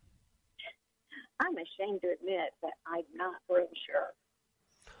IRA? I'm ashamed to admit that I'm not real sure.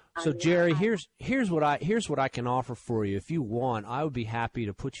 So Jerry, here's what I can offer for you. If you want, I would be happy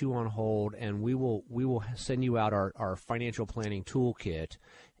to put you on hold, and we will send you out our financial planning toolkit,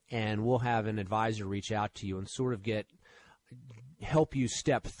 and we'll have an advisor reach out to you and sort of help you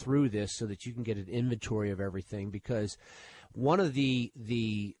step through this so that you can get an inventory of everything. Because one of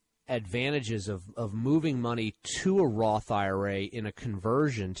the advantages of moving money to a Roth IRA in a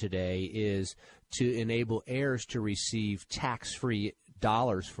conversion today is to enable heirs to receive tax-free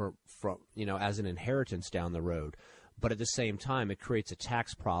dollars from as an inheritance down the road. But at the same time, it creates a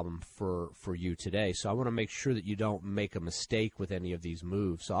tax problem for you today. So I want to make sure that you don't make a mistake with any of these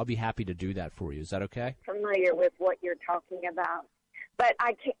moves. So I'll be happy to do that for you. Is that okay? Familiar with what you're talking about. But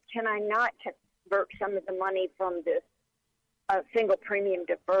can I not convert some of the money from this single premium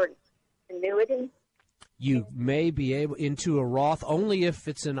deferred annuity? You may be able into a Roth only if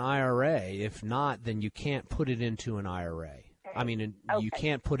it's an IRA. If not, then you can't put it into an IRA. I mean, you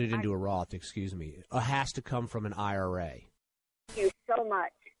can't put it into a Roth, excuse me. It has to come from an IRA. Thank you so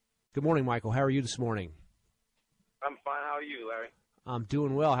much. Good morning, Michael. How are you this morning? I'm fine. How are you, Larry? I'm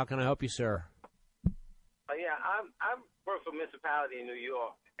doing well. How can I help you, sir? Yeah, I work for a municipality in New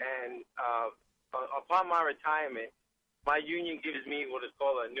York, and upon my retirement, my union gives me what is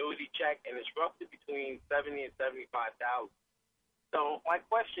called an annuity check, and it's roughly between $70,000 and $75,000. So my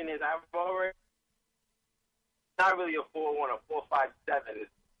question is, I've already not really a 401 or 457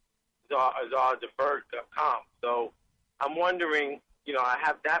 is our deferred comp. So I'm wondering, I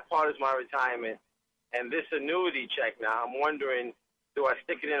have that part as my retirement, and this annuity check now. I'm wondering, do I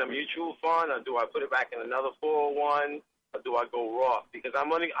stick it in a mutual fund, or do I put it back in another 401, or do I go Roth? Because I'm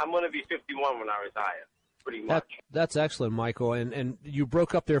going to be 51 when I retire. Pretty much. That's excellent, Michael. And you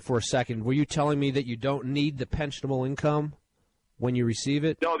broke up there for a second. Were you telling me that you don't need the pensionable income when you receive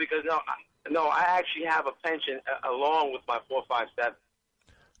it? No, because I actually have a pension along with my 457.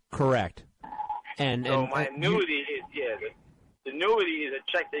 Correct. So my annuity the annuity is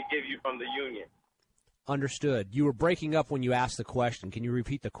a check they give you from the union. Understood. You were breaking up when you asked the question. Can you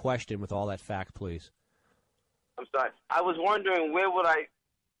repeat the question with all that fact, please? I'm sorry. I was wondering, where would I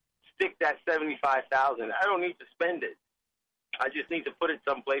stick that $75,000? I don't need to spend it. I just need to put it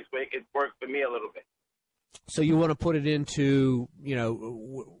someplace where it could work for me a little bit. So you want to put it into,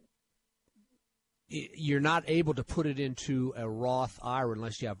 you're not able to put it into a Roth IRA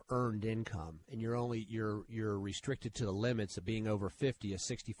unless you have earned income, and you're restricted to the limits of being over 50 is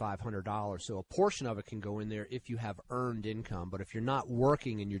 $6,500. So a portion of it can go in there if you have earned income, but if you're not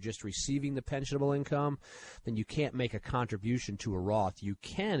working and you're just receiving the pensionable income, then you can't make a contribution to a Roth. You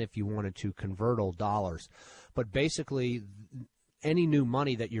can if you wanted to convert old dollars, but basically any new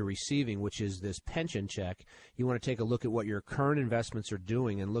money that you're receiving, which is this pension check, you want to take a look at what your current investments are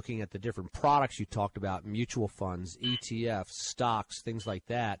doing and looking at the different products you talked about, mutual funds, ETFs, stocks, things like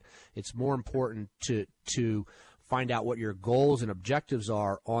that. It's more important to find out what your goals and objectives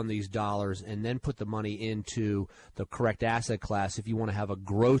are on these dollars and then put the money into the correct asset class. If you want to have a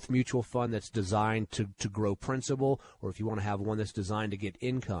growth mutual fund that's designed to grow principal, or if you want to have one that's designed to get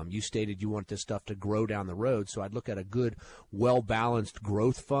income. You stated you want this stuff to grow down the road, so I'd look at a good, well-balanced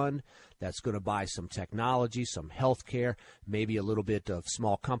growth fund that's going to buy some technology, some health care, maybe a little bit of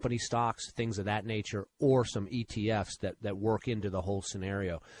small company stocks, things of that nature, or some ETFs that work into the whole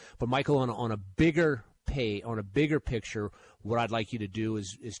scenario. But Michael, on a bigger picture, what I'd like you to do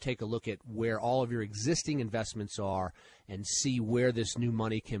is take a look at where all of your existing investments are and see where this new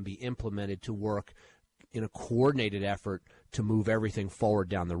money can be implemented to work in a coordinated effort to move everything forward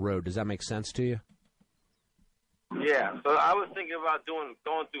down the road. Does that make sense to you? Yeah, so I was thinking about going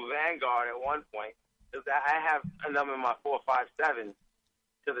through Vanguard at one point, because I have a number in my 457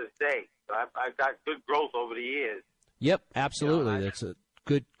 to this day. So I've got good growth over the years. Yep, absolutely. That's a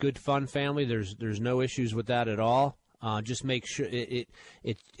good fun family. There's no issues with that at all. Just make sure it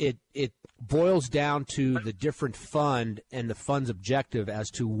boils down to the different fund and the fund's objective as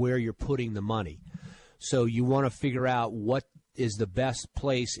to where you're putting the money. So you want to figure out what is the best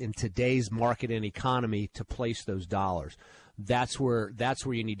place in today's market and economy to place those dollars. That's where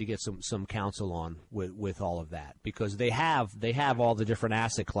you need to get some counsel on with all of that, because they have all the different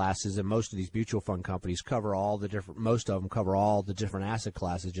asset classes, and most of these mutual fund companies most of them cover all the different asset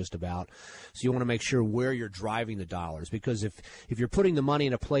classes just about. So you want to make sure where you're driving the dollars, because if you're putting the money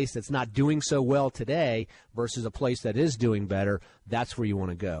in a place that's not doing so well today versus a place that is doing better, that's where you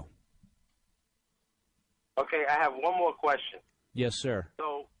want to go. Okay, I have one more question. Yes, sir.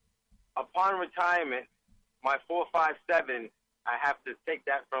 So, upon retirement, my 457, I have to take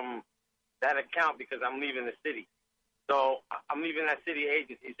that from that account because I'm leaving the city. So I'm leaving that city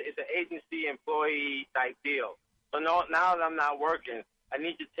agency. It's an agency employee type deal. So now that I'm not working, I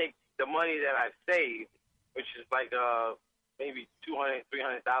need to take the money that I've saved, which is like maybe $200,000,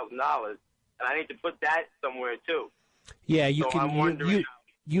 $300,000, and I need to put that somewhere too. Yeah,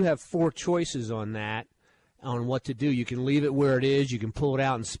 you have four choices on that. On what to do. You can leave it where it is, you can pull it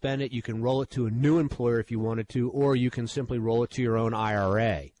out and spend it, you can roll it to a new employer if you wanted to, or you can simply roll it to your own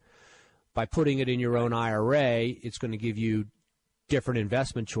IRA. By putting it in your own IRA, it's going to give you different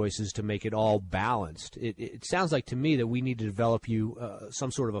investment choices to make it all balanced. It sounds like to me that we need to develop you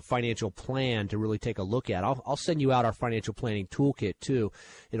some sort of a financial plan to really take a look at. I'll send you out our financial planning toolkit too.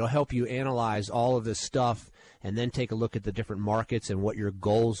 It'll help you analyze all of this stuff and then take a look at the different markets and what your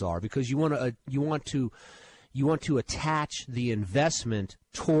goals are, because you want to attach the investment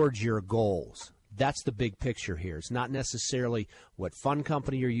towards your goals. That's the big picture here. It's not necessarily what fund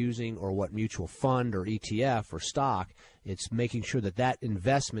company you're using or what mutual fund or ETF or stock. It's making sure that that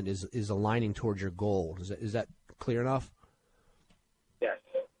investment is aligning towards your goal. Is that clear enough? Yes.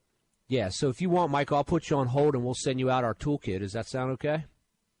 Yeah, so if you want, Michael, I'll put you on hold and we'll send you out our toolkit. Does that sound okay?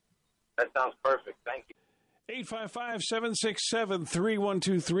 That sounds perfect. Thank you.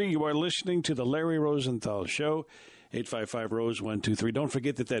 855-767-3123. You are listening to the Larry Rosenthal Show. 855-ROSE-123. Don't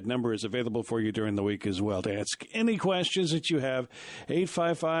forget that number is available for you during the week as well to ask any questions that you have.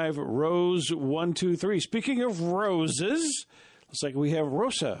 855-ROSE-123. Speaking of roses, looks like we have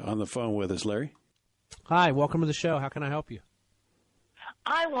Rosa on the phone with us, Larry. Hi, welcome to the show. How can I help you?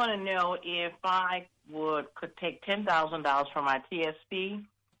 I want to know if I could take $10,000 from my TSP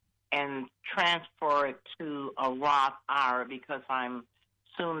and transfer it to a Roth IRA because I'm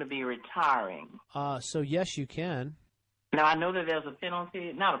soon to be retiring. So yes, you can. Now I know that there's a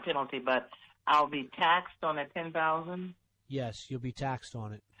penalty, not a penalty, but I'll be taxed on that $10,000. Yes, you'll be taxed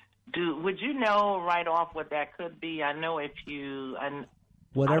on it. Would you know right off what that could be? I know if you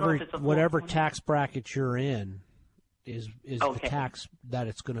whatever tax bracket you're in is okay. The tax that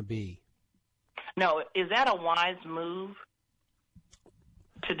it's going to be. No, is that a wise move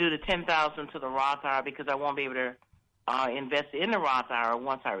to do the $10,000 to the Roth IRA because I won't be able to invest in the Roth IRA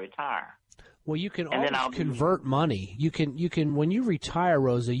once I retire? Well, you can always convert money. You can when you retire,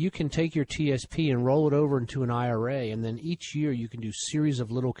 Rosa, you can take your TSP and roll it over into an IRA, and then each year you can do series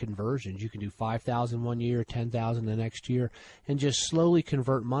of little conversions. You can do $5,000 one year, $10,000 the next year, and just slowly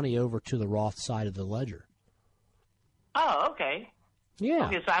convert money over to the Roth side of the ledger. Oh, okay. Yeah.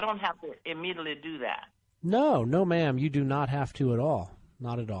 Okay, so I don't have to immediately do that. No, ma'am, you do not have to at all.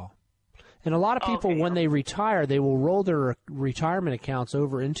 Not at all. And a lot of people, when they retire, they will roll their retirement accounts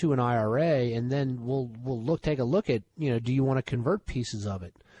over into an IRA, and then we'll take a look at, do you want to convert pieces of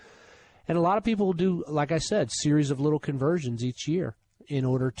it? And a lot of people will do, like I said, series of little conversions each year in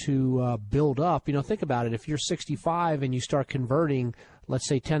order to build up. Think about it. If you're 65 and you start converting, let's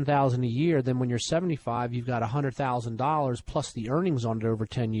say $10,000 a year, then when you're 75, you've got $100,000 plus the earnings on it over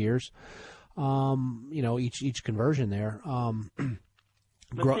 10 years. Each conversion there.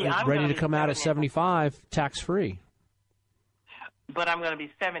 Ready to come out at 75, tax-free. But I'm going to be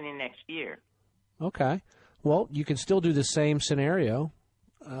 70 next year. Okay. Well, you can still do the same scenario.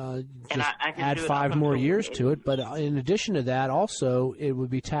 Just add 5 more years to it. But in addition to that, also, it would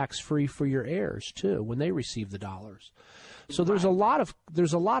be tax-free for your heirs, too, when they receive the dollars. So there's a lot of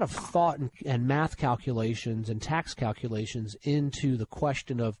thought and math calculations and tax calculations into the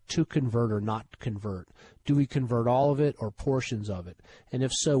question of to convert or not convert. Do we convert all of it or portions of it? And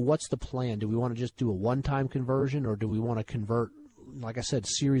if so, what's the plan? Do we want to just do a one-time conversion, or do we want to convert, like I said,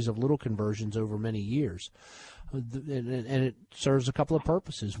 series of little conversions over many years? And it serves a couple of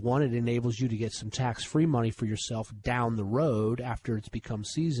purposes. One, it enables you to get some tax-free money for yourself down the road after it's become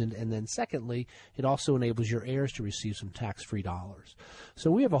seasoned. And then secondly, it also enables your heirs to receive some tax-free dollars.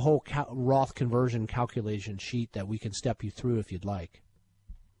 So we have a whole Roth conversion calculation sheet that we can step you through if you'd like.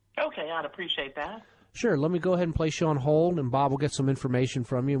 Okay, I'd appreciate that. Sure. Let me go ahead and place you on hold, and Bob will get some information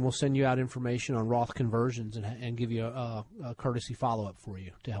from you, and we'll send you out information on Roth conversions and give you a courtesy follow-up for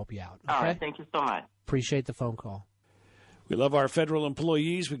you to help you out. Okay? All right. Thank you so much. Appreciate the phone call. We love our federal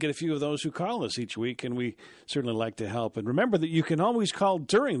employees. We get a few of those who call us each week, and we certainly like to help. And remember that you can always call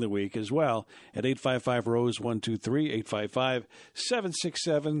during the week as well at 855-ROSE-123,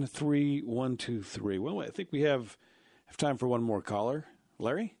 855-767-3123. Well, I think we have time for one more caller.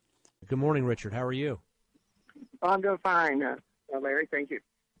 Larry? Good morning, Richard. How are you? I'm doing fine, Larry. Thank you.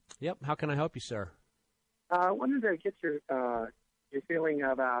 Yep. How can I help you, sir? I wanted to get your feeling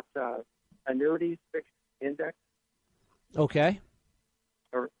about annuities, fixed index. Okay.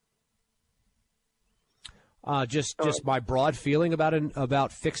 Just my broad feeling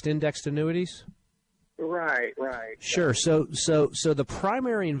about fixed indexed annuities. Right. Sure. So the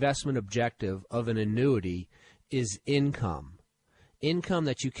primary investment objective of an annuity is income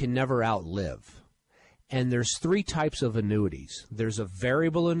that you can never outlive. And there's 3 types of annuities. There's a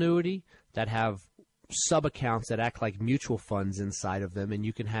variable annuity that have sub-accounts that act like mutual funds inside of them, and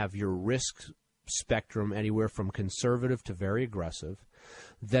you can have your risk spectrum anywhere from conservative to very aggressive.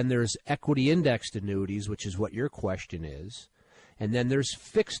 Then there's equity indexed annuities, which is what your question is. And then there's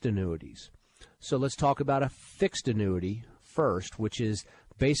fixed annuities. So let's talk about a fixed annuity first, which is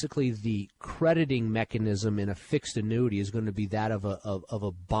basically the crediting mechanism in a fixed annuity is going to be that of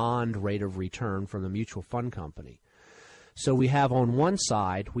a bond rate of return from the mutual fund company. So we have on one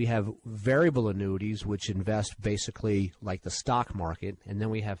side, we have variable annuities, which invest basically like the stock market, and then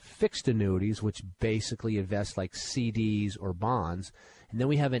we have fixed annuities, which basically invest like CDs or bonds. And then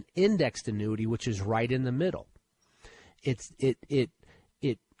we have an indexed annuity, which is right in the middle. It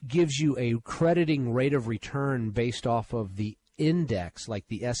gives you a crediting rate of return based off of the index, like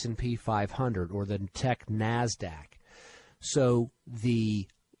the S&P 500 or the tech NASDAQ. So the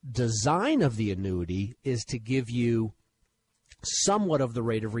design of the annuity is to give you somewhat of the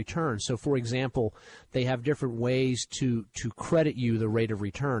rate of return. So, for example, they have different ways to credit you the rate of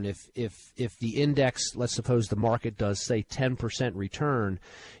return. If the index, let's suppose the market does, say, 10% return,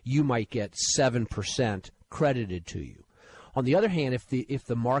 you might get 7% credited to you. On the other hand, if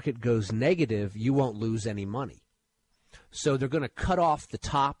the market goes negative, you won't lose any money. So they're going to cut off the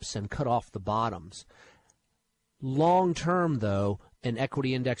tops and cut off the bottoms. Long term, though, an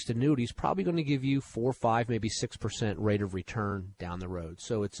equity indexed annuity is probably going to give you 4, 5, maybe 6% rate of return down the road.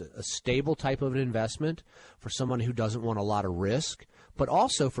 So it's a stable type of an investment for someone who doesn't want a lot of risk, but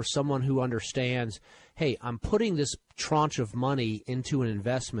also for someone who understands, hey, I'm putting this tranche of money into an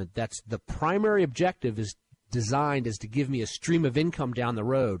investment that's the primary objective is designed is to give me a stream of income down the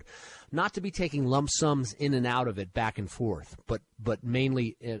road, not to be taking lump sums in and out of it back and forth, but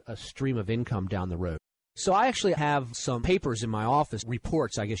mainly a stream of income down the road. So I actually have some papers in my office,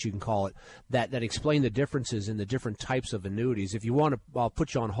 reports, I guess you can call it, that explain the differences in the different types of annuities. If you want to, I'll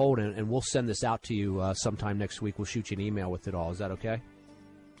put you on hold, and we'll send this out to you sometime next week. We'll shoot you an email with it all. Is that okay?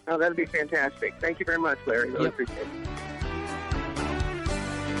 Oh, that'd be fantastic. Thank you very much, Larry. Really appreciate it.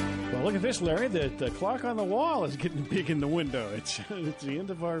 Well, look at this, Larry. The clock on the wall is getting big in the window. It's the end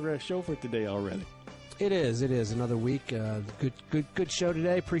of our show for today already. It is another week. Good show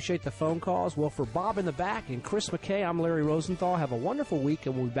today. Appreciate the phone calls. Well, for Bob in the back and Chris McKay, I'm Larry Rosenthal. Have a wonderful week,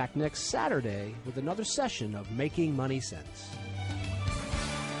 and we'll be back next Saturday with another session of Making Money Sense.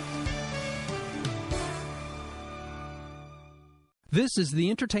 This is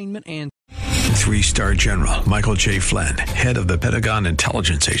the Entertainment and 3-star General Michael J. Flynn, head of the Pentagon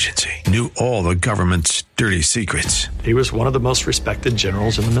Intelligence Agency, knew all the government's dirty secrets. He was one of the most respected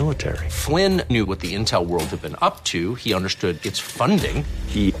generals in the military. Flynn knew what the intel world had been up to. He understood its funding.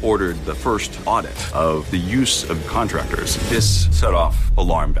 He ordered the first audit of the use of contractors. This set off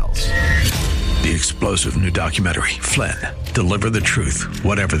alarm bells. The explosive new documentary, Flynn, Deliver the Truth,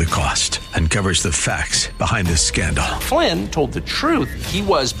 Whatever the Cost, uncovers the facts behind this scandal. Flynn told the truth. He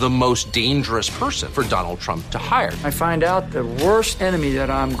was the most dangerous person for Donald Trump to hire. I find out the worst enemy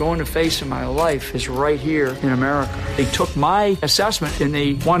that I'm going to face in my life is right here in America. They took my assessment and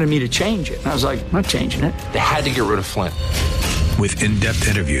they wanted me to change it. And I was like, I'm not changing it. They had to get rid of Flynn. With in-depth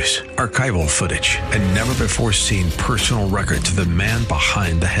interviews, archival footage, and never-before-seen personal records of the man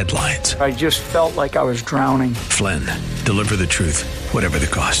behind the headlines. I just felt like I was drowning. Flynn, Deliver the Truth, Whatever the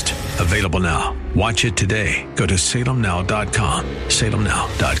Cost. Available now. Watch it today. Go to salemnow.com.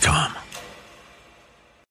 salemnow.com.